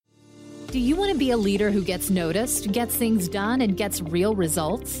Do you want to be a leader who gets noticed, gets things done, and gets real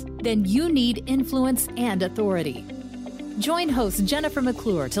results? Then you need influence and authority. Join host Jennifer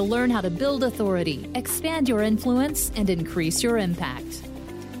McClure to learn how to build authority, expand your influence, and increase your impact.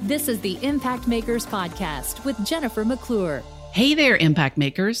 This is the Impact Makers Podcast with Jennifer McClure. Hey there, Impact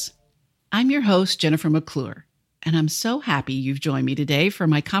Makers. I'm your host, Jennifer McClure, and I'm so happy you've joined me today for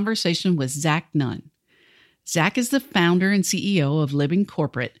my conversation with Zach Nunn. Zach is the founder and CEO of Living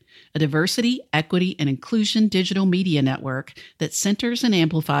Corporate, a diversity, equity, and inclusion digital media network that centers and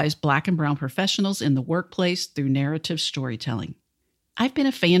amplifies Black and Brown professionals in the workplace through narrative storytelling. I've been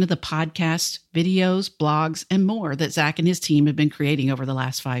a fan of the podcasts, videos, blogs, and more that Zach and his team have been creating over the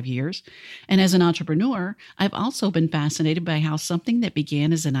last 5 years. And as an entrepreneur, I've also been fascinated by how something that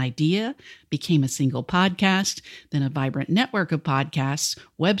began as an idea became a single podcast, then a vibrant network of podcasts,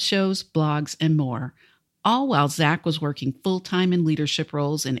 web shows, blogs, and more. All while Zach was working full-time in leadership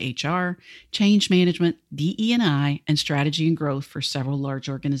roles in HR, change management, DE&I, and strategy and growth for several large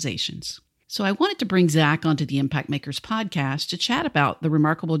organizations. So I wanted to bring Zach onto the Impact Makers podcast to chat about the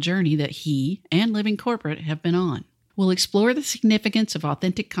remarkable journey that he and Living Corporate have been on. We'll explore the significance of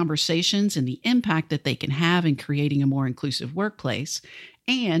authentic conversations and the impact that they can have in creating a more inclusive workplace.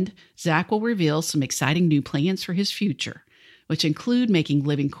 And Zach will reveal some exciting new plans for his future, which include making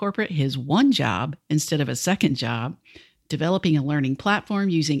Living Corporate his one job instead of a second job, developing a learning platform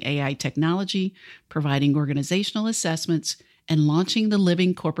using AI technology, providing organizational assessments, and launching the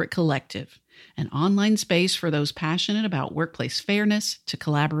Living Corporate Collective, an online space for those passionate about workplace fairness to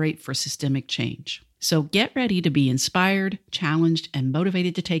collaborate for systemic change. So get ready to be inspired, challenged, and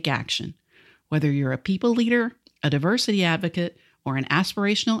motivated to take action. Whether you're a people leader, a diversity advocate, or an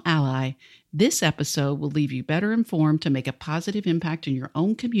aspirational ally, this episode will leave you better informed to make a positive impact in your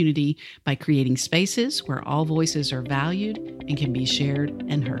own community by creating spaces where all voices are valued and can be shared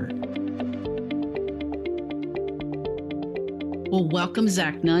and heard. Well, welcome,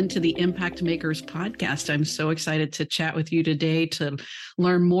 Zach Nunn, to the Impact Makers podcast. I'm so excited to chat with you today to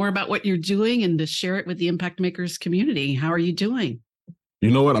learn more about what you're doing and to share it with the Impact Makers community. How are you doing?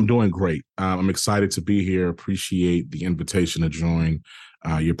 You know what? I'm doing great. I'm excited to be here. Appreciate the invitation to join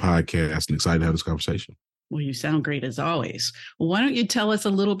your podcast and excited to have this conversation. Well, you sound great as always. Well, why don't you tell us a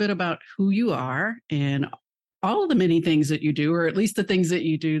little bit about who you are and all of the many things that you do, or at least the things that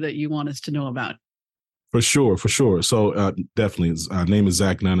you do that you want us to know about? For sure. So definitely, name is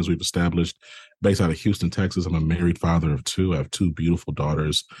Zach Nunn, as we've established, based out of Houston, Texas. I'm a married father of two. I have two beautiful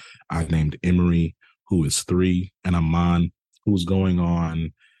daughters. I named Emery, who is 3, and Amon, who's going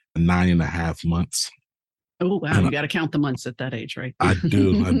on 9.5 months. Oh, wow. You got to count the months at that age, right? I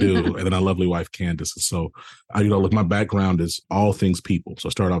do. And then our lovely wife, Candace. And so, look, my background is all things people. So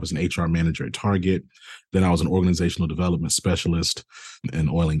I started off as an HR manager at Target. Then I was an organizational development specialist in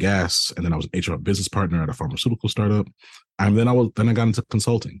oil and gas. And then I was an HR business partner at a pharmaceutical startup. And then I got into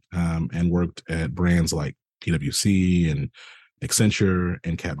consulting and worked at brands like PwC and Accenture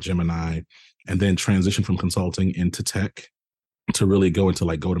and Capgemini, and then transitioned from consulting into tech to really go into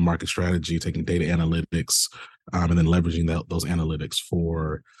go-to-market strategy, taking data analytics, and then leveraging those analytics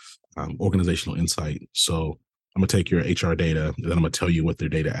for organizational insight. So I'm going to take your HR data, and then I'm going to tell you what their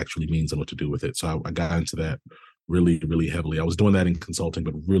data actually means and what to do with it. So I got into that really, really heavily. I was doing that in consulting,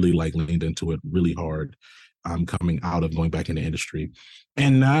 but really leaned into it really hard coming out of going back into industry.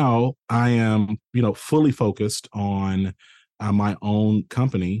 And now I am, fully focused on my own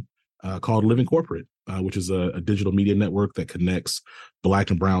company called Living Corporate, which is a digital media network that connects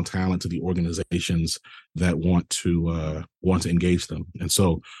Black and Brown talent to the organizations that want to engage them. And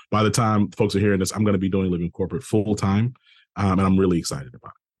so by the time folks are hearing this, I'm going to be doing Living Corporate full time, and I'm really excited about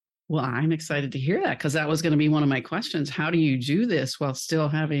it. Well, I'm excited to hear that, because that was going to be one of my questions. How do you do this while still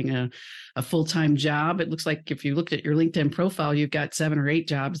having a full-time job? It looks like if you looked at your LinkedIn profile, you've got 7 or 8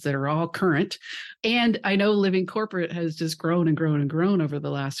 jobs that are all current. And I know Living Corporate has just grown and grown and grown over the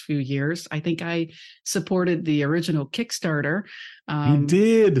last few years. I think I supported the original Kickstarter. You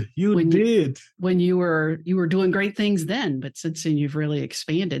did. When you were doing great things then, but since then you've really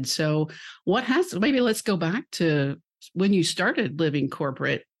expanded. So maybe let's go back to when you started Living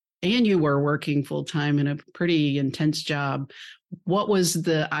Corporate. And you were working full-time in a pretty intense job. What was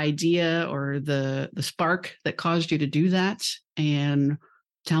the idea or the spark that caused you to do that? And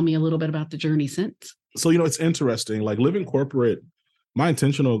tell me a little bit about the journey since. So, it's interesting. Living Corporate, my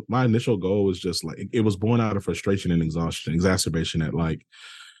initial goal was just it was born out of frustration and exacerbation at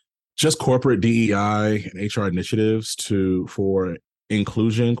just corporate DEI and HR initiatives for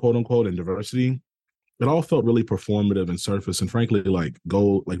inclusion, quote unquote, and diversity. It all felt really performative and surface, and frankly, it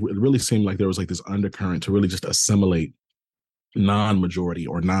really seemed like there was this undercurrent to really just assimilate non-majority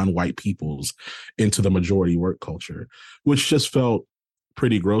or non-white peoples into the majority work culture, which just felt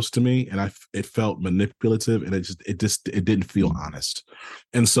pretty gross to me. And it felt manipulative, and it didn't feel honest.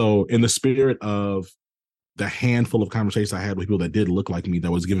 And so in the spirit of the handful of conversations I had with people that did look like me, that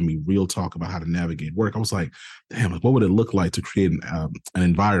was giving me real talk about how to navigate work, I was like, damn, what would it look like to create an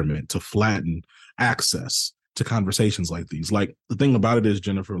environment to flatten access to conversations like these? Like, the thing about it is,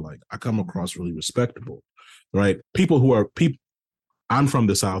 Jennifer, like, I come across really respectable, right? I'm from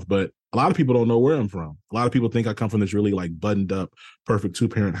the South, but a lot of people don't know where I'm from. A lot of people think I come from this really like buttoned up, perfect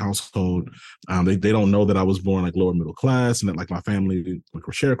 2-parent household. They don't know that I was born like lower middle class and that like my family like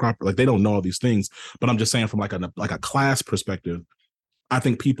were sharecropper. Like, they don't know all these things. But I'm just saying, from like a class perspective, I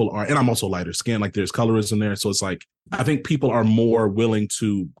think people are, and I'm also lighter skinned, like there's colorism there. So it's like, I think people are more willing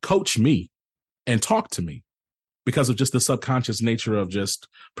to coach me and talk to me because of just the subconscious nature of just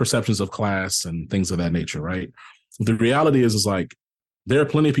perceptions of class and things of that nature, right? The reality is like, there are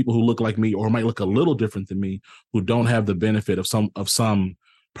plenty of people who look like me or might look a little different than me who don't have the benefit of some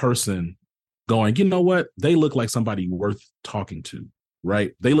person going, you know what? They look like somebody worth talking to,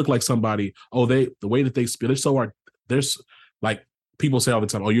 right? They look like somebody, the way that they speak, there's like, people say all the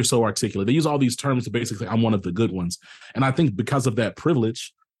time, oh, you're so articulate. They use all these terms to basically, I'm one of the good ones. And I think because of that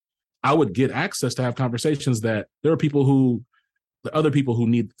privilege, I would get access to have conversations that there are the other people who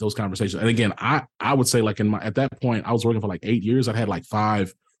need those conversations. And again, I would say, like, at that point, I was working for like 8 years. I'd had like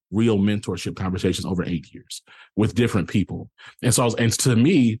 5 real mentorship conversations over 8 years with different people. And so and to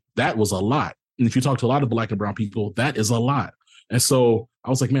me, that was a lot. And if you talk to a lot of Black and brown people, that is a lot. And so I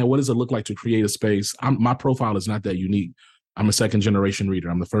was like, man, what does it look like to create a space? My profile is not that unique. I'm a 2nd-generation reader.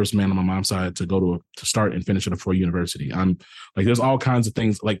 I'm the first man on my mom's side to go to start and finish at a 4 university. I'm like, there's all kinds of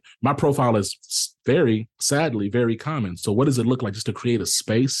things. Like, my profile is sadly, very common. So what does it look like just to create a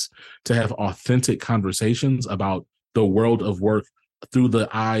space to have authentic conversations about the world of work through the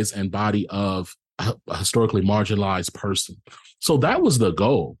eyes and body of a historically marginalized person? So that was the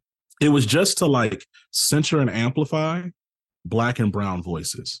goal. It was just to like center and amplify Black and brown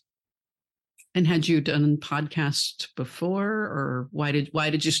voices. And had you done podcasts before, or why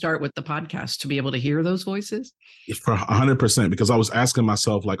did you start with the podcast, to be able to hear those voices? For 100%, because I was asking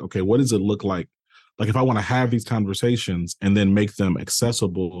myself, like, okay, what does it look like? Like, if I want to have these conversations and then make them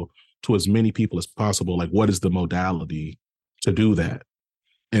accessible to as many people as possible, like, what is the modality to do that?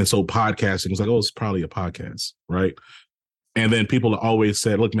 And so podcasting was like, oh, it's probably a podcast, right? And then people always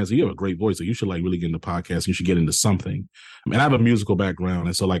said, look, man, so you have a great voice, so you should like really get into podcasts. You should get into something. I mean, I have a musical background,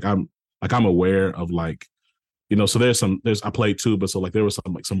 and so I'm aware of like, you know, so I played tuba. So like there was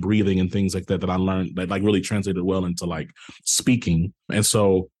some breathing and things like that I learned that like really translated well into like speaking. And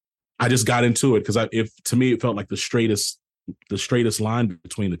so I just got into it because to me, it felt like the straightest line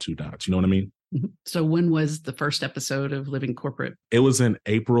between the two dots. You know what I mean? Mm-hmm. So when was the first episode of Living Corporate? It was in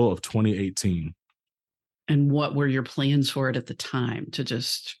April of 2018. And what were your plans for it at the time? To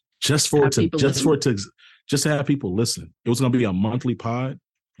just to have people listen. It was going to be a monthly pod.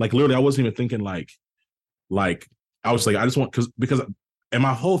 Like, literally, I wasn't even thinking like I was like, I just want, because and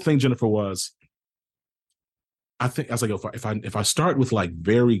my whole thing, Jennifer, was, I was like, if I start with like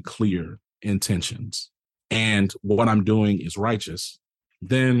very clear intentions and what I'm doing is righteous,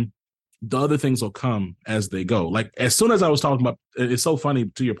 then the other things will come as they go. Like, as soon as I was talking about, it's so funny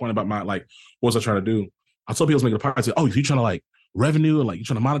to your point about my, like, what was I trying to do? I told people I was making a podcast, oh, you trying to like revenue and like you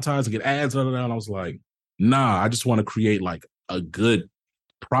trying to monetize and get ads, and I was like, nah, I just want to create like a good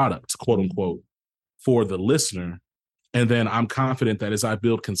product, quote unquote, for the listener. And then I'm confident that as I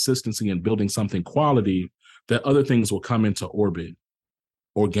build consistency and building something quality, that other things will come into orbit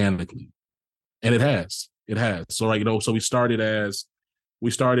organically. And it has. So like, you know, so we started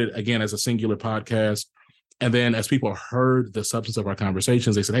again as a singular podcast. And then as people heard the substance of our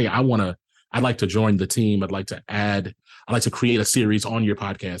conversations, they said, hey, I'd like to join the team. I'd like to create a series on your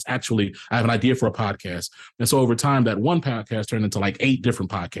podcast. Actually, I have an idea for a podcast. And so over time, that one podcast turned into like 8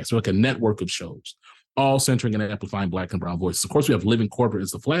 different podcasts, so like a network of shows, all centering and amplifying Black and brown voices. Of course, we have Living Corporate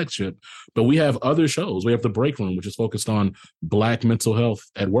as the flagship, but we have other shows. We have The Break Room, which is focused on Black mental health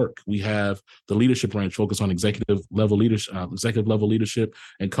at work. We have the Leadership Branch, focused on executive level leadership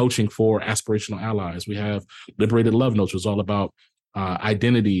and coaching for aspirational allies. We have Liberated Love Notes, which is all about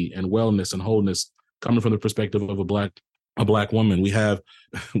identity and wellness and wholeness coming from the perspective of a black woman. We have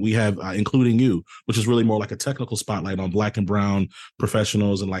Including You, which is really more like a technical spotlight on Black and brown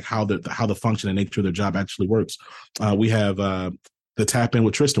professionals and like how the function and nature of their job actually works. We have the Tap In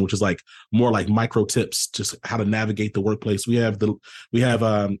with Tristan, which is like more like micro tips, just how to navigate the workplace. We have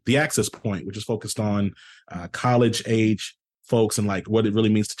the Access Point, which is focused on college age folks and like what it really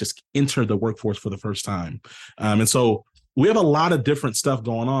means to just enter the workforce for the first time. And so we have a lot of different stuff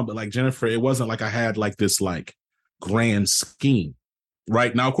going on, but like Jennifer, it wasn't like I had like this like grand scheme.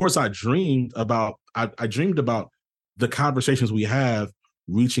 Right now, of course, I dreamed about the conversations we have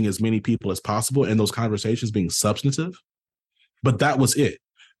reaching as many people as possible and those conversations being substantive. But that was it.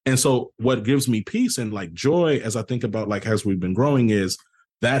 And so what gives me peace and like joy as I think about like as we've been growing is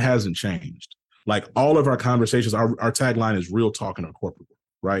that hasn't changed. Like all of our conversations, our tagline is real talk in a corporate,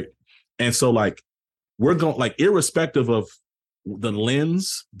 right? And so like we're going like irrespective of the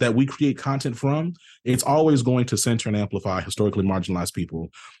lens that we create content from, it's always going to center and amplify historically marginalized people.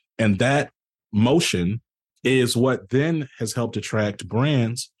 And that motion is what then has helped attract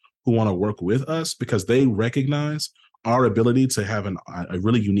brands who want to work with us because they recognize our ability to have a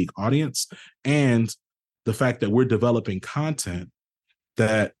really unique audience and the fact that we're developing content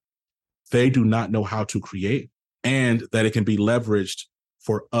that they do not know how to create and that it can be leveraged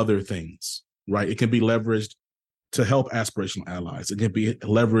for other things, right? It can be leveraged to help aspirational allies. It can be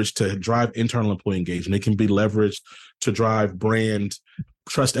leveraged to drive internal employee engagement. It can be leveraged to drive brand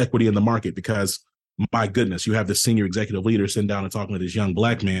trust equity in the market because, my goodness, you have the senior executive leader sitting down and talking to this young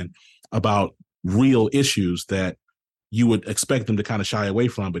Black man about real issues that you would expect them to kind of shy away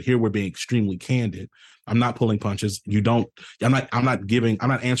from. But here we're being extremely candid. I'm not pulling punches. I'm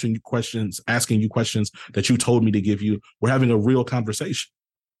not answering you questions, asking you questions that you told me to give you. We're having a real conversation.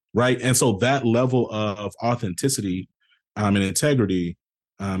 Right. And so that level of authenticity and integrity,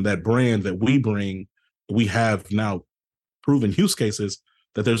 that brand that we bring, we have now proven use cases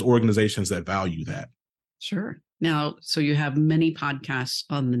that there's organizations that value that. Sure. Now, so you have many podcasts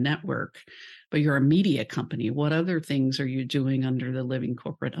on the network, but you're a media company. What other things are you doing under the Living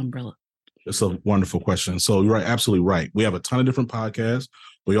Corporate umbrella? That's a wonderful question. So you're right, absolutely right. We have a ton of different podcasts.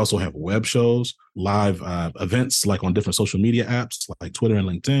 We also have web shows, live events like on different social media apps like Twitter and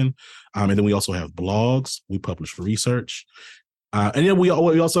LinkedIn. And then we also have blogs. We publish research. And then we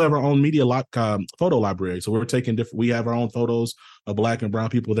also have our own media photo library. So we have our own photos of Black and brown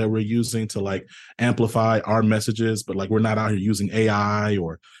people that we're using to like amplify our messages. But like we're not out here using AI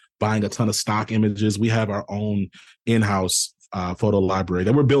or buying a ton of stock images. We have our own in-house photo library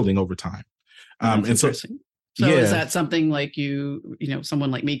that we're building over time. And interesting. So yeah. Is that something like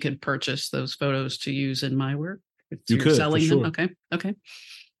someone like me could purchase those photos to use in my work? You could selling them. Okay.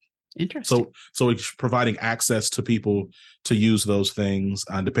 Interesting. So it's providing access to people to use those things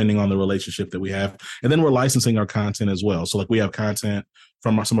depending on the relationship that we have. And then we're licensing our content as well. So like we have content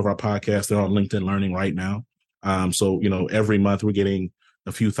from some of our podcasts. They're on LinkedIn Learning right now. So every month we're getting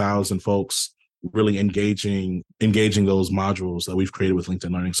a few thousand folks really engaging those modules that we've created with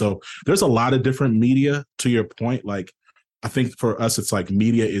LinkedIn Learning. So there's a lot of different media, to your point. Like, I think for us, it's like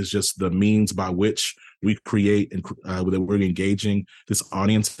media is just the means by which we create and that we're engaging this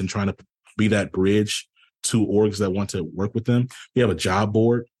audience and trying to be that bridge to orgs that want to work with them. We have a job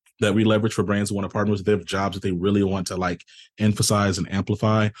board that we leverage for brands who want to partner with us. They have jobs that they really want to like emphasize and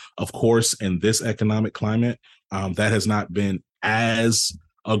amplify. Of course, in this economic climate, that has not been as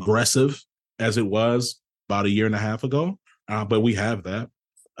aggressive as it was about a year and a half ago, but we have that.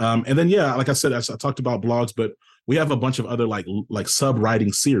 And then, like I said, I talked about blogs, but we have a bunch of other like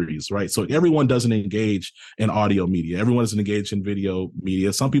sub-writing series, right? So everyone doesn't engage in audio media. Everyone doesn't engage in video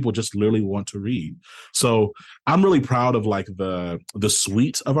media. Some people just literally want to read. So I'm really proud of like the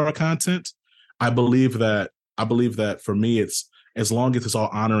suite of our content. I believe that for me, it's as long as it's all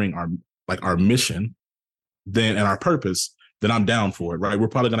honoring our mission, then and our purpose, then I'm down for it, right? We're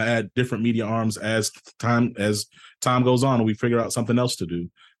probably going to add different media arms as time goes on and we figure out something else to do.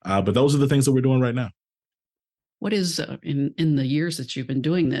 But those are the things that we're doing right now. What is in the years that you've been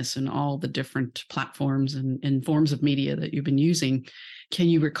doing this and all the different platforms and forms of media that you've been using, can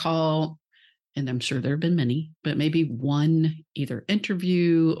you recall, and I'm sure there have been many, but maybe one either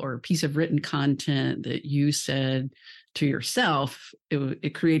interview or piece of written content that you said to yourself,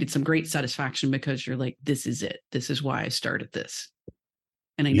 it created some great satisfaction because you're like, this is it. This is why I started this.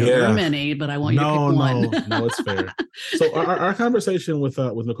 And I know there are many, but I want you to pick one. No, it's fair. So our conversation with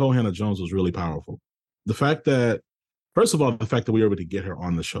Nicole Hannah-Jones was really powerful. First of all, the fact that we were able to get her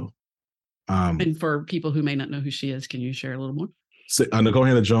on the show. And for people who may not know who she is, can you share a little more? So, Nicole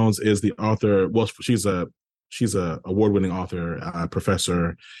Hannah-Jones is the author. Well, she's a award-winning author,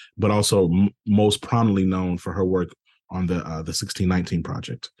 professor, but also most prominently known for her work on the 1619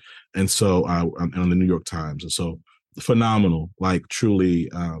 Project, and so on the New York Times, and so phenomenal, like truly,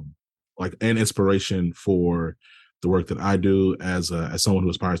 like an inspiration for the work that I do as someone who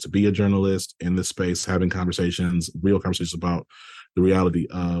aspires to be a journalist in this space, having real conversations about the reality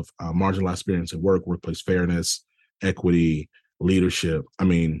of marginalized experience at work, workplace fairness, equity, leadership. I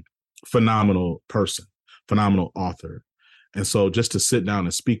mean, phenomenal person, phenomenal author. And so just to sit down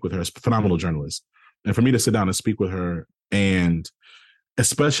and speak with her, a phenomenal journalist, and for me to sit down and speak with her, and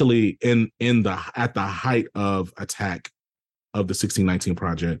especially at the height of attack of the 1619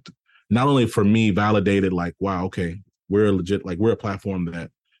 Project, not only for me validated like, wow, okay, we're legit, like we're a platform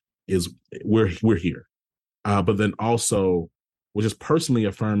that is we're here, but then also was just personally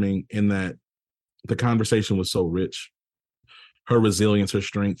affirming in that the conversation was so rich. Her resilience, her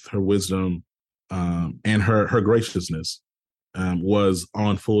strength, her wisdom, and her graciousness was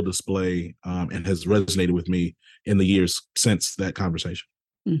on full display, and has resonated with me in the years since that conversation.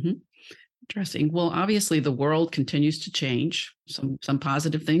 Mm-hmm. Interesting. Well, obviously the world continues to change, some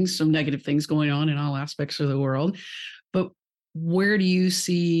positive things, some negative things going on in all aspects of the world. But where do you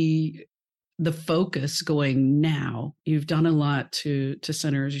see the focus going now? You've done a lot to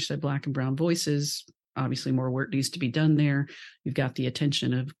center, as you said, Black and brown voices. Obviously more work needs to be done there. You've got the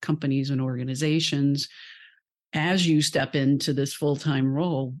attention of companies and organizations. As you step into this full-time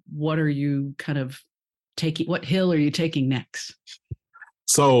role, what are you kind of taking? What hill are you taking next?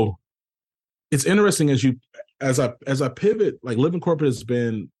 So it's interesting as I pivot, like living corporate has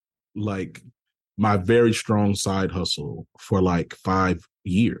been like my very strong side hustle for like 5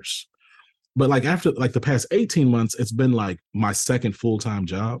 years. But like after like the past 18 months, it's been like my second full-time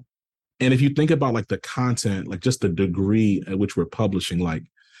job. And if you think about like the content, like just the degree at which we're publishing, like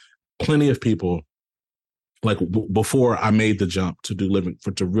plenty of people, like before I made the jump to do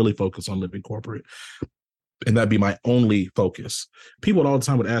to really focus on living corporate, and that'd be my only focus. People all the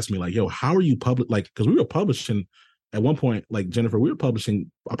time would ask me like, yo, how are you like, because we were publishing at one point, like Jennifer, we were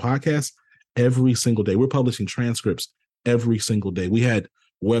publishing a podcast every single day. We're publishing transcripts every single day. We had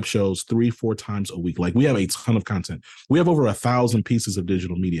web shows 3-4 times a week. Like we have a ton of content. We have over 1,000 pieces of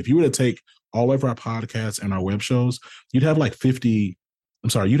digital media. If you were to take all of our podcasts and our web shows, you'd have like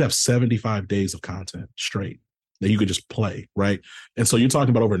 75 days of content straight that you could just play, right? And so you're talking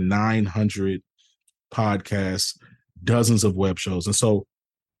about over 900 podcasts, dozens of web shows. And so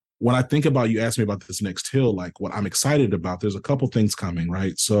when I think about, you asked me about this next hill, like what I'm excited about, there's a couple things coming,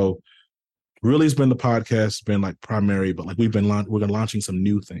 right? So really it's been the podcast, been like primary, but like we're launching some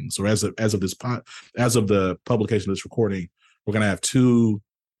new things. So as of the publication of this recording, we're going to have 2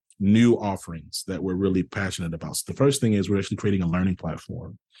 new offerings that we're really passionate about. So the first thing is we're actually creating a learning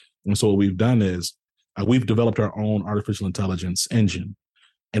platform. And so what we've done is we've developed our own artificial intelligence engine,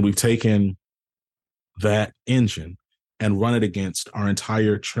 and we've taken that engine and run it against our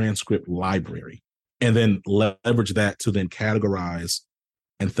entire transcript library, and then leverage that to then categorize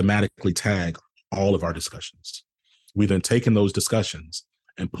and thematically tag all of our discussions. We've then taken those discussions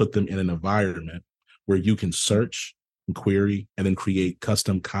and put them in an environment where you can search and query and then create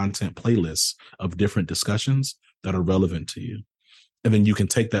custom content playlists of different discussions that are relevant to you. And then you can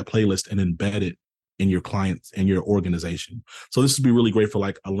take that playlist and embed it in your clients and your organization. So this would be really great for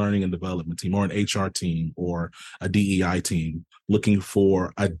like a learning and development team or an HR team or a DEI team looking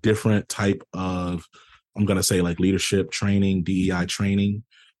for a different type of, I'm going to say like leadership training, DEI training,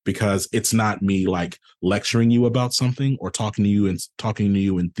 because it's not me like lecturing you about something or talking to you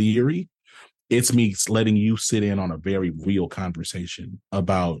in theory. It's me letting you sit in on a very real conversation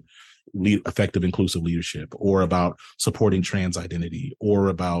about effective inclusive leadership, or about supporting trans identity, or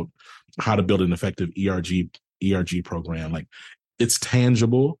about how to build an effective ERG program. Like it's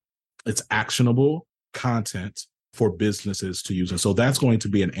tangible, it's actionable content for businesses to use. And so that's going to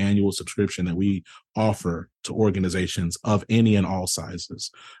be an annual subscription that we offer to organizations of any and all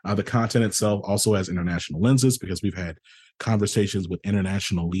sizes. The content itself also has international lenses because we've had conversations with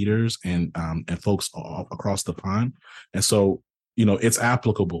international leaders and folks all across the pond. And so, you know, it's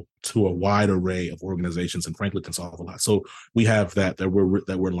applicable to a wide array of organizations and frankly can solve a lot. So we have that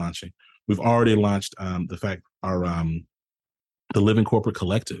we're launching. We've already launched the Living Corporate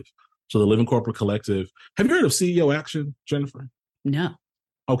Collective. So the Living Corporate Collective, have you heard of CEO Action, Jennifer? No.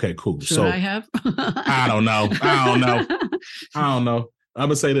 Okay, cool. Should I have? I don't know. I'm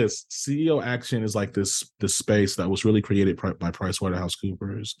gonna say this. CEO Action is like this space that was really created by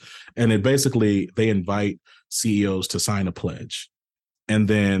PricewaterhouseCoopers, and it basically they invite CEOs to sign a pledge, and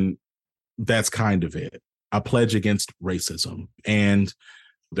then that's kind of it. A pledge against racism, and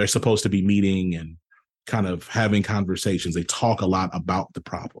they're supposed to be meeting and kind of having conversations. They talk a lot about the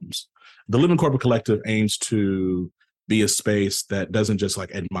problems. The Living Corporate Collective aims to be a space that doesn't just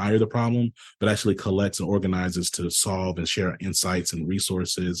like admire the problem, but actually collects and organizes to solve and share insights and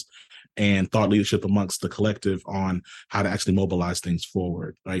resources and thought leadership amongst the collective on how to actually mobilize things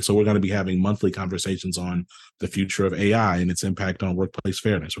forward, right? So we're going to be having monthly conversations on the future of AI and its impact on workplace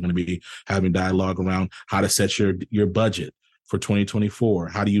fairness. We're going to be having dialogue around how to set your budget, for 2024?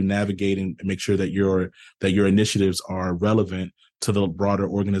 How do you navigate and make sure that your initiatives are relevant to the broader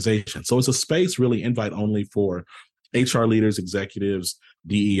organization? So it's a space really invite only for HR leaders, executives,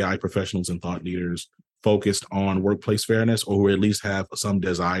 DEI professionals, and thought leaders focused on workplace fairness, or who at least have some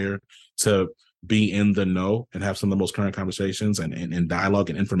desire to be in the know and have some of the most current conversations and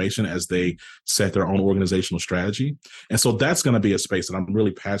dialogue and information as they set their own organizational strategy. And so that's going to be a space that I'm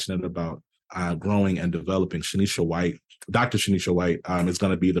really passionate about growing and developing. Dr. Shanisha White is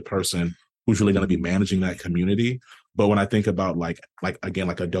going to be the person who's really going to be managing that community. But when I think about like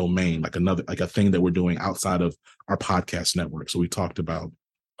a domain, like a thing that we're doing outside of our podcast network. So we talked about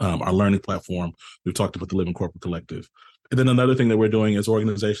our learning platform. We've talked about the Living Corporate Collective. And then another thing that we're doing is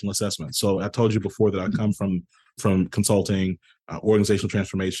organizational assessment. So I told you before that I come from consulting, organizational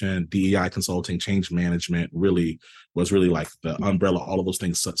transformation, DEI consulting, change management was really like the umbrella all of those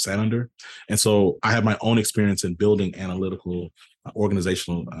things sat under. And so I have my own experience in building analytical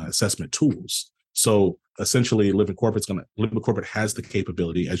organizational assessment tools. So essentially, Living Corporate has the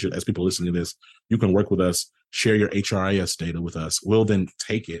capability, as people listening to this, you can work with us, share your HRIS data with us. We'll then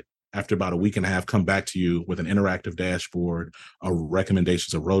take it after about a week and a half, come back to you with an interactive dashboard, a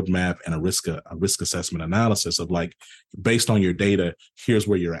recommendations, a roadmap, and a risk assessment analysis of like, based on your data, here's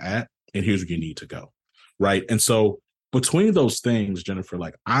where you're at and here's where you need to go, right? And so between those things, Jennifer,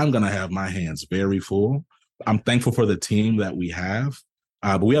 like I'm going to have my hands very full. I'm thankful for the team that we have,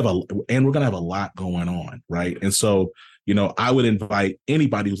 but we're going to have a lot going on, right? And so, I would invite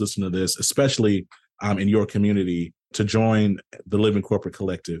anybody who's listening to this, especially in your community, to join the Living Corporate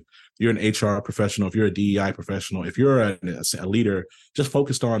Collective. If you're an HR professional, if you're a DEI professional, if you're a leader just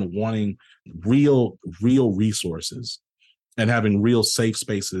focused on wanting real resources and having real safe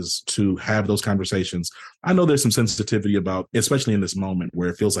spaces to have those conversations. I know there's some sensitivity about, especially in this moment where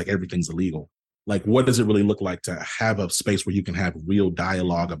it feels like everything's illegal. Like, what does it really look like to have a space where you can have real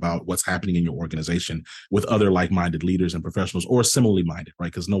dialogue about what's happening in your organization with other like-minded leaders and professionals, or similarly minded,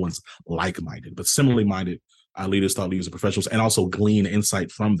 right? Because no one's like-minded, but similarly minded leaders, thought leaders, and professionals, and also glean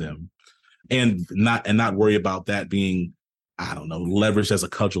insight from them, and not worry about that being, leveraged as a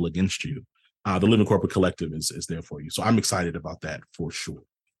cudgel against you. The Living Corporate Collective is there for you. So I'm excited about that for sure.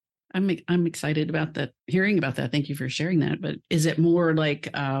 I'm excited about that, hearing about that. Thank you for sharing that. But is it more like,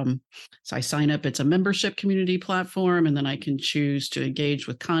 so I sign up, it's a membership community platform, and then I can choose to engage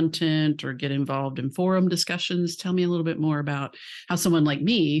with content or get involved in forum discussions? Tell me a little bit more about how someone like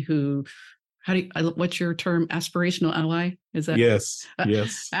me what's your term? Aspirational ally? Is that? Yes.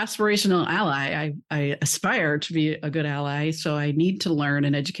 Aspirational ally. I aspire to be a good ally. So I need to learn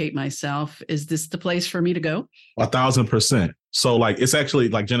and educate myself. Is this the place for me to go? 1,000%. So like, it's actually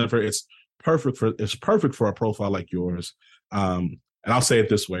like, Jennifer, it's perfect for a profile like yours. And I'll say it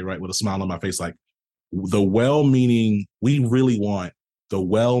this way, right? With a smile on my face, like we really want the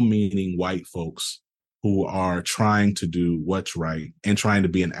well-meaning white folks who are trying to do what's right and trying to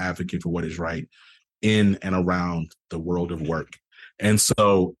be an advocate for what is right in and around the world of work. And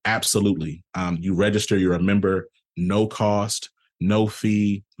so absolutely, you register, you're a member, no cost, no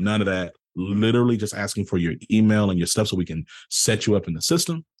fee, none of that, literally just asking for your email and your stuff so we can set you up in the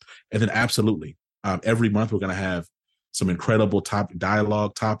system. And then absolutely, every month we're going to have some incredible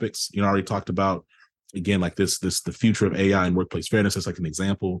dialogue topics. I already talked about, again, like the future of AI and workplace fairness is like an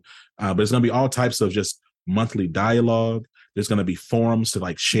example, but it's going to be all types of just monthly dialogue. There's going to be forums to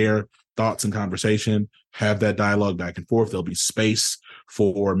like share thoughts and conversation, have that dialogue back and forth. There'll be space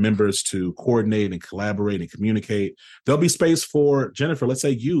for members to coordinate and collaborate and communicate. There'll be space for, Jennifer, let's say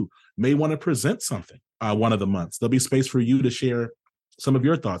you may want to present something one of the months. There'll be space for you to share some of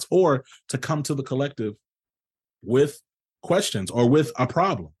your thoughts or to come to the collective with questions or with a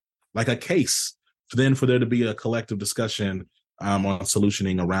problem, like a case. Then for there to be a collective discussion on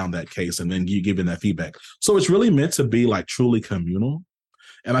solutioning around that case, and then you giving that feedback. So it's really meant to be like truly communal.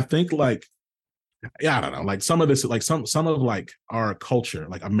 And I think like, I don't know, like some of this, like some of like our culture,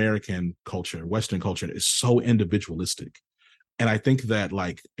 like American culture, Western culture is so individualistic. And I think that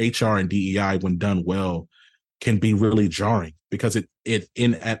like HR and DEI, when done well, can be really jarring because it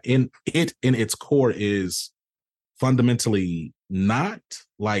in its core is fundamentally not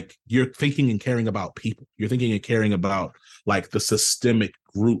like you're thinking and caring about people. You're thinking and caring about like the systemic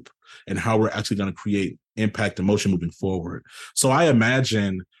group and how we're actually going to create impact and motion moving forward. So I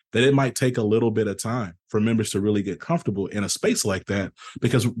imagine that it might take a little bit of time for members to really get comfortable in a space like that,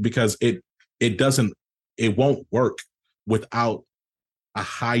 because it won't work without a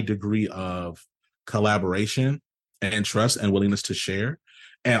high degree of collaboration and trust and willingness to share.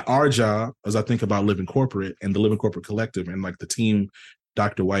 And our job, as I think about Living Corporate and the Living Corporate Collective and like the team,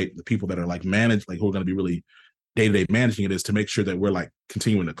 Dr. White, the people that are like managed, like who are going to be really day-to-day managing it is to make sure that we're like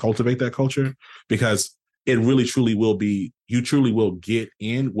continuing to cultivate that culture, because it really truly will be, you truly will get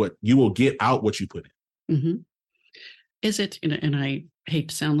in what you will get out what you put in. Mm-hmm. Is it, and I hate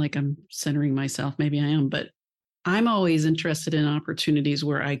to sound like I'm centering myself, maybe I am, but I'm always interested in opportunities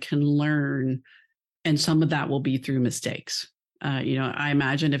where I can learn, and some of that will be through mistakes. I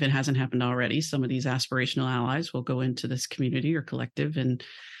imagine if it hasn't happened already, some of these aspirational allies will go into this community or collective and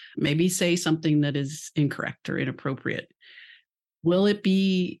maybe say something that is incorrect or inappropriate. Will it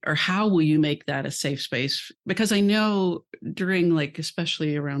be, or how will you make that a safe space? Because I know during, like,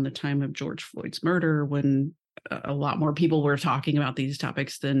 especially around the time of George Floyd's murder, when a lot more people were talking about these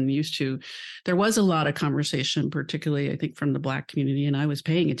topics than used to, there was a lot of conversation, particularly I think from the Black community, and I was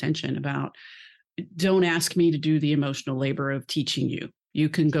paying attention about, don't ask me to do the emotional labor of teaching you. You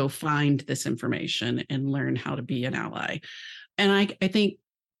can go find this information and learn how to be an ally. And I think,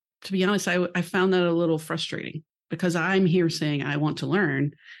 to be honest, I found that a little frustrating, because I'm here saying I want to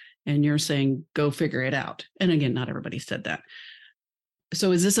learn, and you're saying go figure it out. And again, not everybody said that.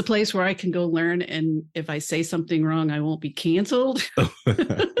 So is this a place where I can go learn, and if I say something wrong, I won't be canceled?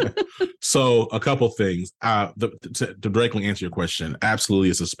 So a couple things. To directly answer your question, absolutely,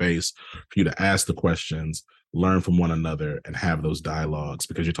 it's a space for you to ask the questions, learn from one another, and have those dialogues,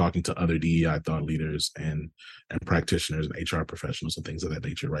 because you're talking to other DEI thought leaders and practitioners and HR professionals and things of that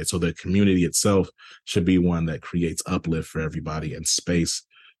nature, right? So the community itself should be one that creates uplift for everybody and space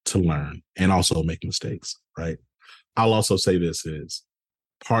to learn and also make mistakes, right? I'll also say this is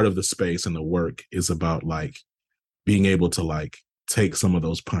part of the space and the work is about like being able to like take some of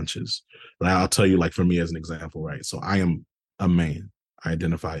those punches, right? I'll tell you, like, for me as an example, right? So I am a man, I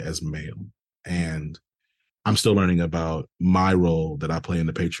identify as male, and I'm still learning about my role that I play in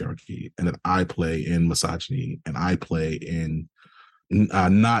the patriarchy, and that I play in misogyny, and I play in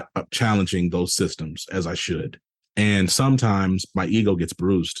not challenging those systems as I should. And sometimes my ego gets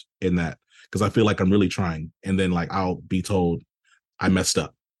bruised in that, because I feel like I'm really trying, and then like I'll be told I messed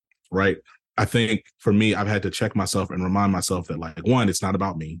up, right? I think for me, I've had to check myself and remind myself that, like, one, it's not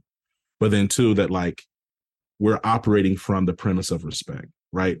about me, but then two, that like we're operating from the premise of respect,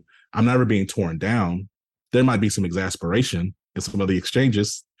 right? I'm never being torn down. There might be some exasperation in some of the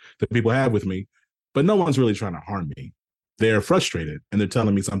exchanges that people have with me, but no one's really trying to harm me. They're frustrated and they're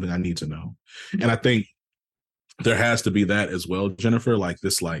telling me something I need to know. And I think there has to be that as well, Jennifer, like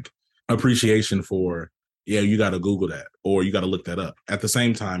this like appreciation for, yeah, you got to Google that, or you got to look that up. At the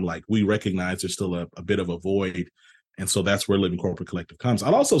same time, like, we recognize there's still a bit of a void. And so that's where Living Corporate Collective comes.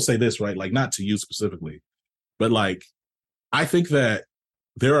 I'll also say this, right? Like, not to you specifically, but like, I think that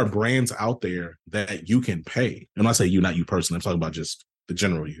there are brands out there that you can pay. And I say you, not you personally, I'm talking about just the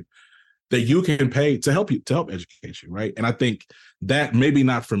general you, that you can pay to help educate you, right? And I think that maybe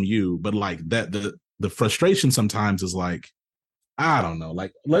not from you, but like that the frustration sometimes is like, I don't know,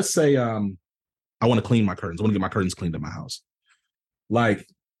 like, let's say I want to clean my curtains. I want to get my curtains cleaned at my house. Like,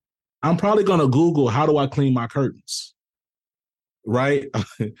 I'm probably going to Google, how do I clean my curtains? Right.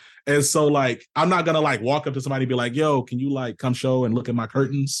 And so like, I'm not going to like walk up to somebody and be like, yo, can you like come show and look at my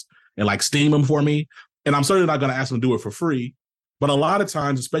curtains and like steam them for me? And I'm certainly not going to ask them to do it for free. But a lot of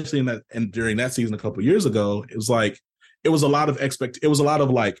times, especially in that, and during that season a couple of years ago, it was a lot of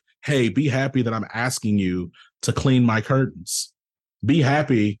like, hey, be happy that I'm asking you to clean my curtains. Be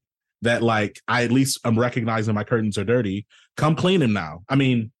happy that like I at least I'm recognizing my curtains are dirty. Come clean them now. I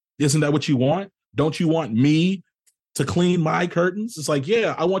mean, isn't that what you want? Don't you want me to clean my curtains? It's like,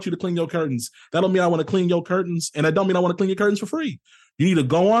 yeah, I want you to clean your curtains. That don't mean I want to clean your curtains, and that don't mean I want to clean your curtains for free. You need to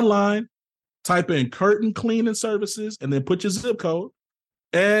go online, type in curtain cleaning services, and then put your zip code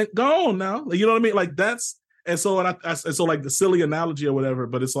and go on now. You know what I mean? Like that's, and so like the silly analogy or whatever,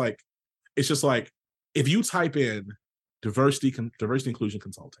 but it's like, it's just like, if you type in diversity inclusion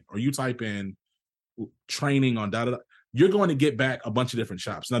consulting, or you type in training on da da da, you're going to get back a bunch of different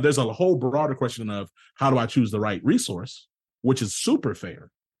shops. Now, there's a whole broader question of how do I choose the right resource, which is super fair.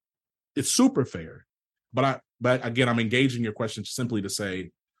 It's super fair. But again, I'm engaging your question simply to say,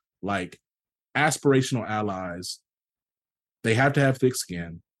 like, aspirational allies, they have to have thick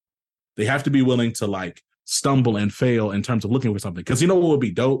skin. They have to be willing to like stumble and fail in terms of looking for something. Because you know what would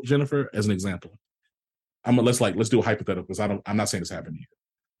be dope, Jennifer, as an example? Let's do a hypothetical, because I'm not saying this happened to you.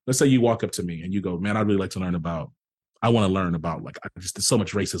 Let's say you walk up to me and you go, man, I'd really like to learn about, like, there's so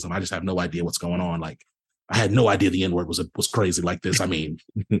much racism. I just have no idea what's going on. Like, I had no idea the N-word was crazy like this. I mean,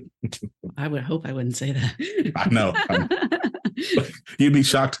 I would hope I wouldn't say that. I know. You'd be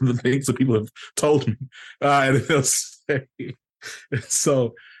shocked at the things that people have told me. And they'll say,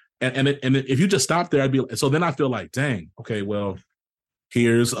 so, and if you just stop there, so then I feel like, dang, okay, well,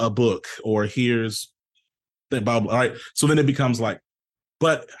 here's a book, or here's All right. So then it becomes like,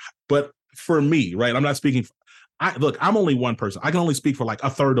 but for me, right? I'm not speaking. Look, I'm only one person. I can only speak for like a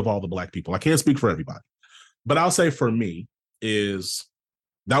third of all the Black people. I can't speak for everybody. But I'll say for me is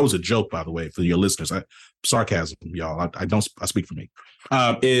that was a joke, by the way, for your listeners. Sarcasm, y'all. I speak for me.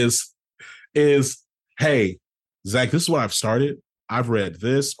 Is hey, Zach, this is what I've started. I've read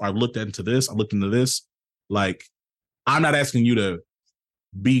this, or I've looked into this. I looked into this. Like, I'm not asking you to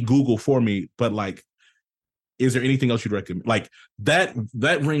be Google for me, but like, is there anything else you'd recommend? Like that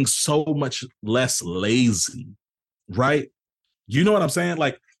rings so much less lazy, right? You know what I'm saying?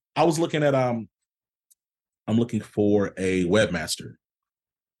 Like, I was looking at I'm looking for a webmaster.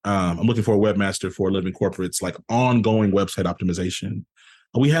 I'm looking for a webmaster for Living Corporates, like ongoing website optimization.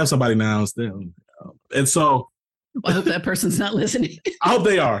 We have somebody now, and so I hope that person's not listening. I hope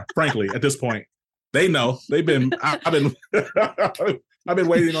they are. Frankly, at this point, they know. I've been I've been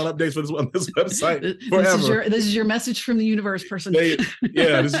waiting on updates for this website forever. This is your message from the universe, person.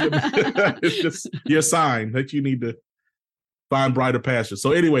 It's just your sign that you need to find brighter pastures.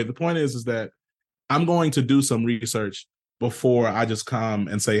 So anyway, the point is that I'm going to do some research before I just come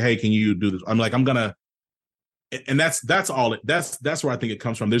and say, hey, can you do this? I'm gonna, and that's all. That's where I think it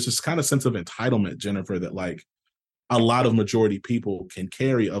comes from. There's this kind of sense of entitlement, Jennifer, that like a lot of majority people can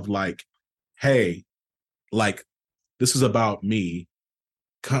carry of like, hey, like this is about me.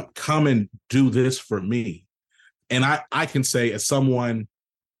 Come and do this for me. And I can say, as someone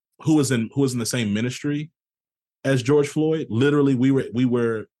who is in the same ministry as George Floyd, literally we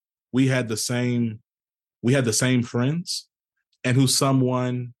had the same friends, and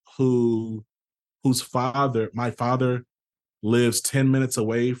my father lives 10 minutes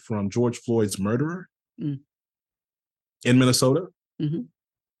away from George Floyd's murderer in Minnesota. Mm-hmm.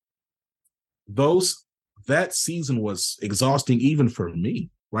 That season was exhausting even for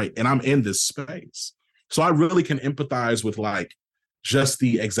me, right? And I'm in this space. So I really can empathize with like just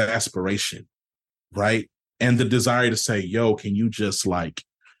the exasperation, right? And the desire to say, yo, can you just like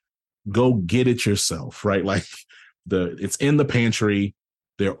go get it yourself, right? Like it's in the pantry,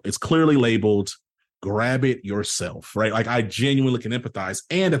 it's clearly labeled, grab it yourself, right? Like I genuinely can empathize.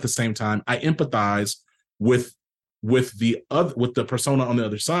 And at the same time, I empathize with the persona on the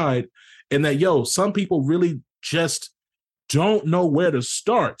other side, and that, yo, some people really just don't know where to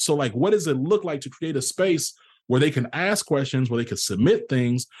start. So like, what does it look like to create a space where they can ask questions, where they can submit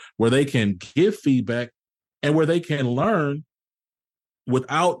things, where they can give feedback, and where they can learn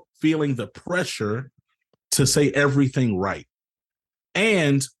without feeling the pressure to say everything right?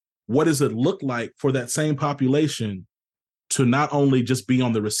 And what does it look like for that same population to not only just be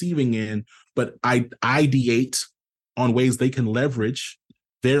on the receiving end, but ideate on ways they can leverage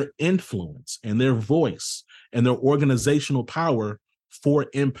their influence and their voice and their organizational power for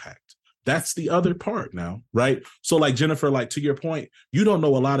impact? That's the other part now, right? So like, Jennifer, like to your point, you don't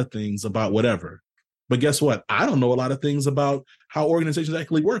know a lot of things about whatever, but guess what? I don't know a lot of things about how organizations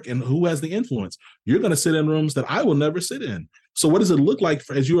actually work and who has the influence. You're going to sit in rooms that I will never sit in. So what does it look like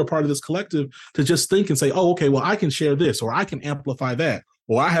as you are part of this collective to just think and say, oh, okay, well, I can share this, or I can amplify that,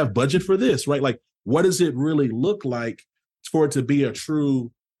 or I have budget for this, right? Like, what does it really look like for it to be a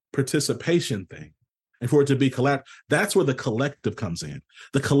true participation thing and for it to be That's where the collective comes in.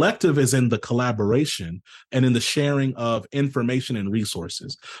 The collective is in the collaboration and in the sharing of information and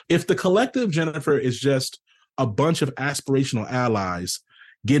resources. If the collective, Jennifer, is just a bunch of aspirational allies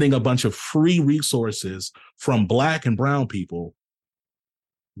getting a bunch of free resources from Black and brown people,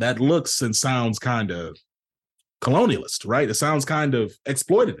 that looks and sounds kind of colonialist, right? It sounds kind of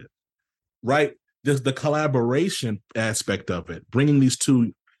exploitative, right? The collaboration aspect of it, bringing these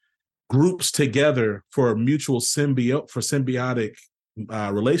two groups together for mutual symbiotic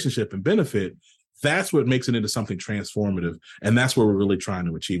relationship and benefit, that's what makes it into something transformative. And that's what we're really trying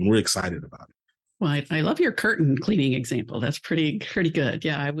to achieve. And we're excited about it. Well, I love your curtain cleaning example. That's pretty good.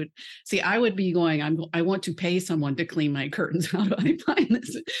 Yeah, I would be going, I want to pay someone to clean my curtains. How do I find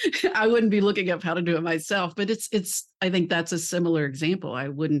this? I wouldn't be looking up how to do it myself, but I think that's a similar example. I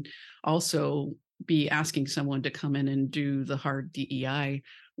wouldn't also be asking someone to come in and do the hard DEI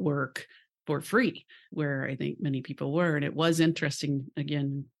work for free, where I think many people were. And it was interesting,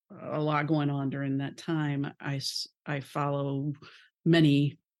 again, a lot going on during that time. I follow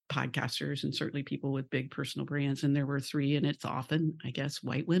many podcasters and certainly people with big personal brands, and there were three, and it's often, I guess,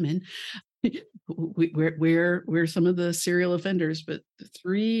 white women. We're some of the serial offenders, but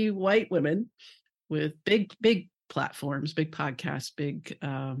three white women with big platforms, big podcasts, big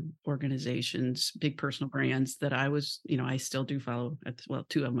organizations, big personal brands that I still do follow.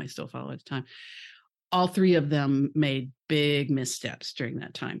 Two of them I still follow at the time. all three of them made big missteps during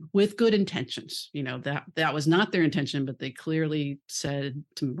that time with good intentions. That was not their intention, but they clearly said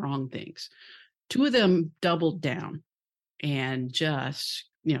some wrong things. Two of them doubled down and just,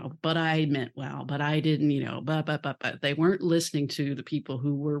 but I meant well, but I didn't, but they weren't listening to the people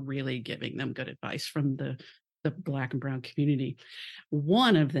who were really giving them good advice from the Black and brown community.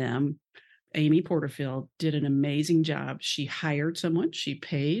 One of them, Amy Porterfield, did an amazing job. She hired someone, she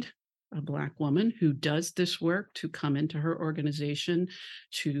paid a Black woman who does this work to come into her organization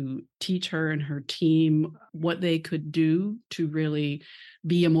to teach her and her team what they could do to really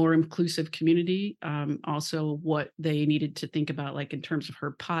be a more inclusive community. Also, what they needed to think about, like in terms of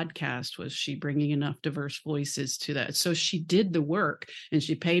her podcast, was she bringing enough diverse voices to that? So she did the work and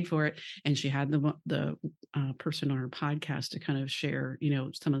she paid for it, and she had the person on her podcast to kind of share,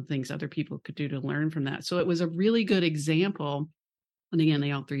 some of the things other people could do to learn from that. So it was a really good example. And again,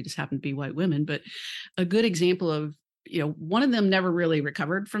 they all three just happen to be white women, but a good example of, one of them never really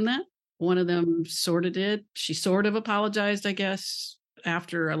recovered from that. One of them sort of did. She sort of apologized, I guess,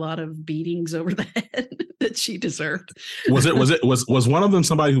 after a lot of beatings over the head that she deserved. Was one of them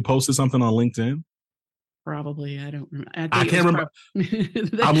somebody who posted something on LinkedIn? Probably. I don't remember. I can't remember.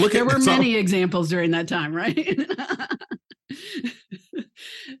 There were many examples during that time, right?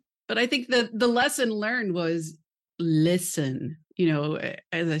 But I think that the lesson learned was listen.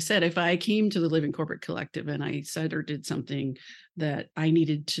 As I said, if I came to the Living Corporate Collective and I said or did something that I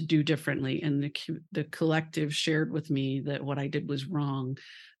needed to do differently, and the collective shared with me that what I did was wrong,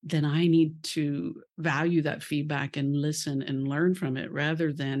 then I need to value that feedback and listen and learn from it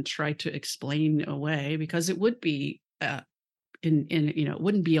rather than try to explain away, because it would be it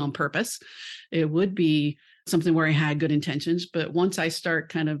wouldn't be on purpose. It would be something where I had good intentions, but once I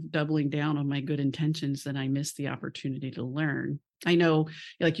start kind of doubling down on my good intentions, then I miss the opportunity to learn. I know,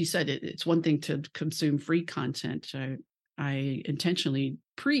 like you said, it's one thing to consume free content. I intentionally,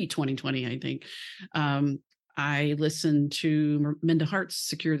 pre-2020, I think, I listened to Minda Hart's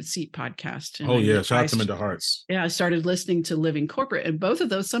Secure the Seat podcast. And shout out to Minda Hart's. Yeah, I started listening to Living Corporate, and both of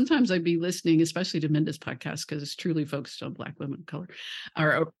those, sometimes I'd be listening, especially to Minda's podcast, because it's truly focused on Black women of color.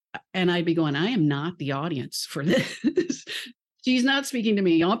 And I'd be going, I am not the audience for this. She's not speaking to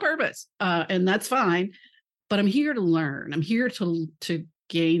me on purpose, and that's fine. But I'm here to learn. I'm here to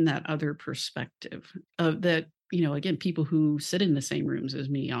gain that other perspective of that. Again, people who sit in the same rooms as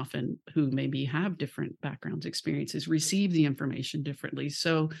me often, who maybe have different backgrounds, experiences, receive the information differently.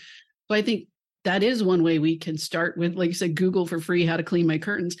 So I think that is one way we can start with, like you said, Google for free, how to clean my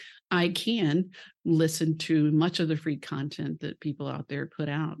curtains. I can listen to much of the free content that people out there put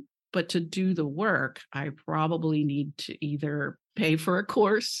out. But to do the work, I probably need to either pay for a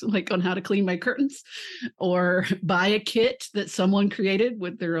course like on how to clean my curtains, or buy a kit that someone created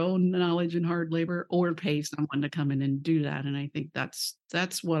with their own knowledge and hard labor, or pay someone to come in and do that. And I think that's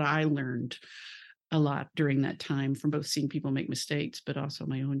what I learned a lot during that time, from both seeing people make mistakes, but also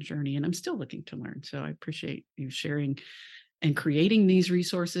my own journey. And I'm still looking to learn. So I appreciate you sharing and creating these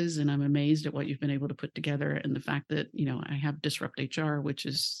resources. And I'm amazed at what you've been able to put together. And the fact that, I have Disrupt HR, which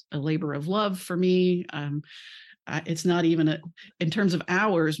is a labor of love for me. It's not even in terms of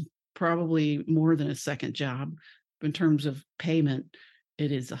hours, probably more than a second job. In terms of payment,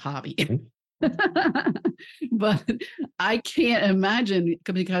 it is a hobby. But I can't imagine,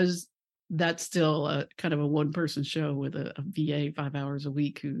 because that's still a kind of a one-person show with a VA 5 hours a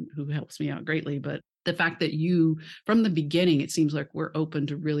week who helps me out greatly. But the fact that you, from the beginning, it seems like we're open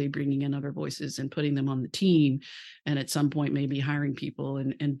to really bringing in other voices and putting them on the team, and at some point maybe hiring people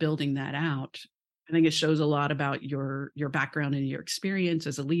and building that out. I think it shows a lot about your background and your experience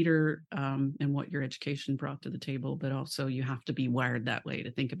as a leader, and what your education brought to the table. But also, you have to be wired that way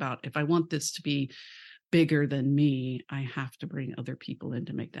to think about, if I want this to be bigger than me, I have to bring other people in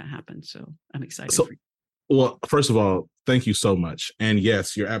to make that happen. So I'm excited for you. Well, first of all, thank you so much. And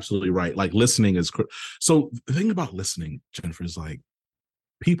yes, you're absolutely right. Like, listening is so the thing about listening, Jennifer, is like,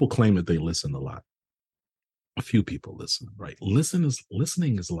 people claim that they listen a lot. A few people listen, right?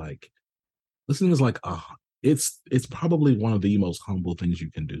 Listening is like it's probably one of the most humble things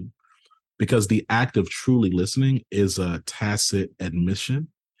you can do, because the act of truly listening is a tacit admission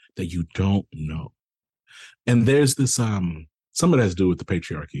that you don't know. And there's this some of that has to do with the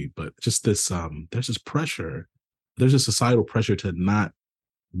patriarchy, but just this there's this pressure, there's a societal pressure to not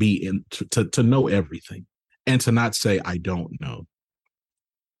be to know everything, and to not say I don't know.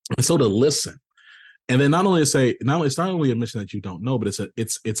 And so to listen, and then it's not only admission that you don't know, but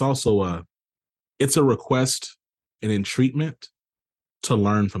it's also a request and entreatment to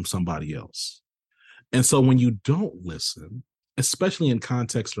learn from somebody else. And so when you don't listen, especially in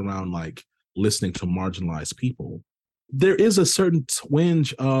context around like listening to marginalized people, there is a certain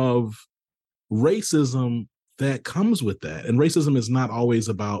twinge of racism that comes with that. And racism is not always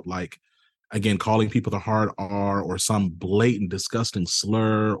about, like, again, calling people the hard R or some blatant, disgusting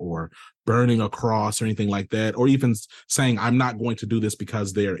slur or burning a cross or anything like that, or even saying, I'm not going to do this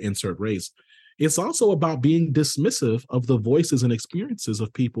because they're insert race. It's also about being dismissive of the voices and experiences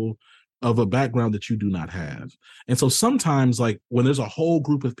of people of a background that you do not have. And so sometimes, like, when there's a whole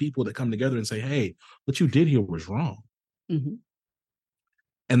group of people that come together and say, hey, what you did here was wrong. Mm-hmm.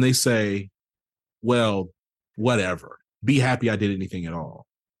 And they say, well, whatever, be happy I did anything at all.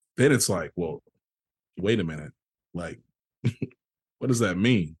 Then it's like, well, wait a minute. Like, what does that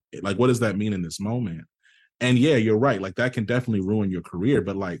mean? Like, what does that mean in this moment? And yeah, you're right. Like, that can definitely ruin your career.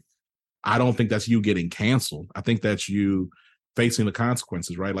 But, like, I don't think that's you getting canceled. I think that's you facing the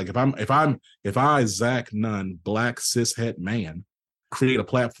consequences, right? Like, if I, Zach Nunn, Black cishet man, create a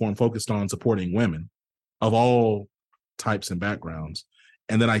platform focused on supporting women of all types and backgrounds,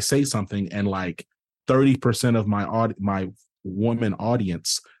 and then I say something and like 30% of my woman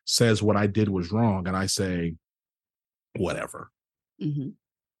audience says what I did was wrong, and I say, whatever. Mm-hmm.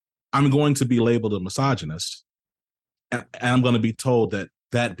 I'm going to be labeled a misogynist, and I'm going to be told that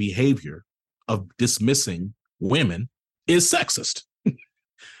that behavior of dismissing women is sexist.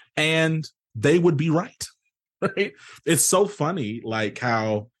 And they would be right. It's so funny, like,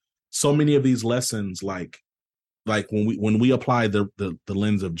 how so many of these lessons, like when we apply the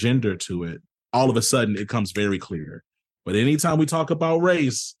lens of gender to it, all of a sudden it comes very clear. But anytime we talk about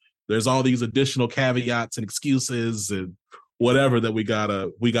race, there's all these additional caveats and excuses and whatever that we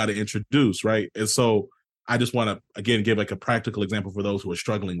gotta introduce, right? And so I just want to, again, give like a practical example for those who are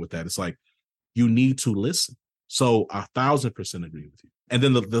struggling with that. It's like, you need to listen. So 1,000% agree with you. And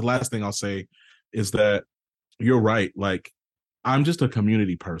then the last thing I'll say is that you're right. Like, I'm just a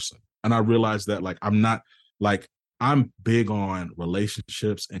community person. And I realize that, like, I'm not, like, I'm big on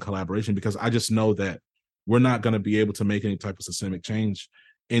relationships and collaboration, because I just know that we're not going to be able to make any type of systemic change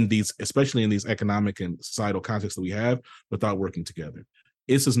in these, especially in these economic and societal contexts that we have, without working together.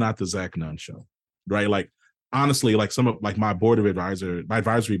 This is not the Zach Nunn show, right? Like, honestly, like, some of, like, my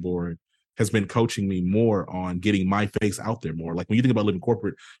advisory board has been coaching me more on getting my face out there more. Like, when you think about Living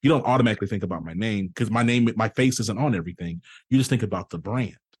Corporate, you don't automatically think about my name, because my face isn't on everything. You just think about the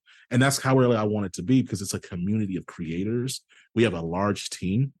brand. And that's how really I want it to be, because it's a community of creators. We have a large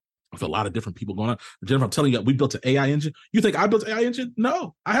team with a lot of different people going on. Jennifer, I'm telling you, we built an AI engine. You think I built an AI engine?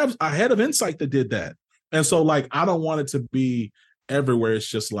 No, I have a head of insight that did that. And so, like, I don't want it to be everywhere. It's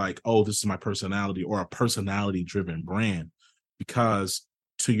just like, oh, this is my personality, or a personality-driven brand. Because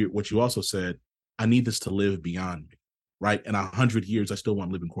to what you also said, I need this to live beyond me, right? In 100 years, I still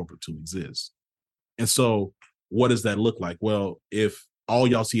want Living Corporate to exist. And so what does that look like? Well, if all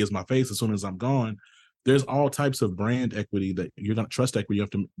y'all see is my face as soon as I'm gone, there's all types of brand equity that you're going to, trust equity you have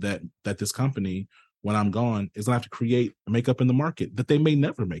to, that this company, when I'm gone, is going to have to create and make up in the market that they may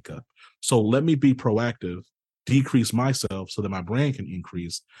never make up. So let me be proactive, decrease myself so that my brand can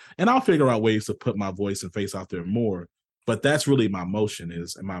increase, and I'll figure out ways to put my voice and face out there more. But that's really my motion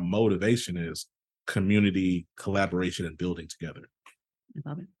is, and my motivation is, community, collaboration, and building together. I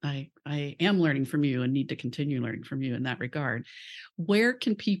love it. I am learning from you and need to continue learning from you in that regard. Where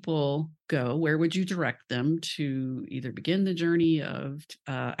can people go? Where would you direct them to either begin the journey of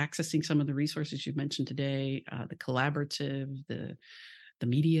accessing some of the resources you've mentioned today, the collaborative, the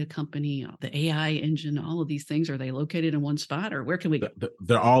media company, the AI engine, all of these things? Are they located in one spot, or where can we go?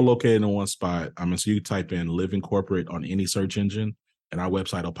 They're all located in one spot. I mean, so you type in Living Corporate on any search engine and our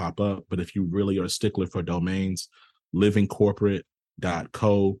website will pop up. But if you really are a stickler for domains,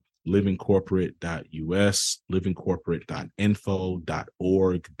 livingcorporate.co, livingcorporate.us, livingcorporate.info,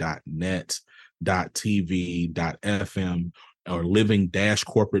 .org, .net, .tv, .fm, or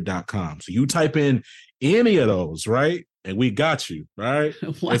living-corporate.com. So you type in any of those, right? And we got you, right?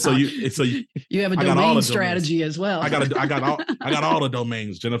 Wow. And so you have a domain strategy as well. I got all the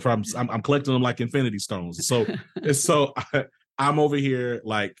domains, Jennifer. I'm collecting them like Infinity Stones. So I'm over here,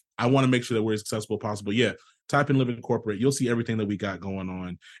 like, I want to make sure that we're as successful as possible. Yeah. Type in Living Corporate. You'll see everything that we got going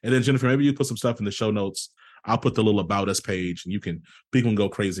on. And then, Jennifer, maybe you put some stuff in the show notes. I'll put the little About Us page, and people can go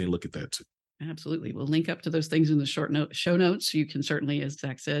crazy and look at that too. Absolutely. We'll link up to those things in the show notes. You can certainly, as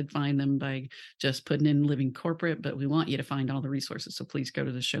Zach said, find them by just putting in Living Corporate, but we want you to find all the resources. So please go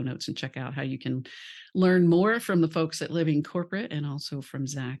to the show notes and check out how you can learn more from the folks at Living Corporate and also from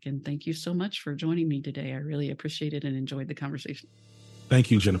Zach. And thank you so much for joining me today. I really appreciate it and enjoyed the conversation.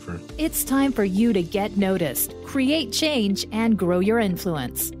 Thank you, Jennifer. It's time for you to get noticed, create change, and grow your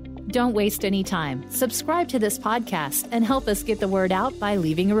influence. Don't waste any time. Subscribe to this podcast and help us get the word out by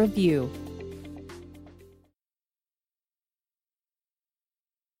leaving a review.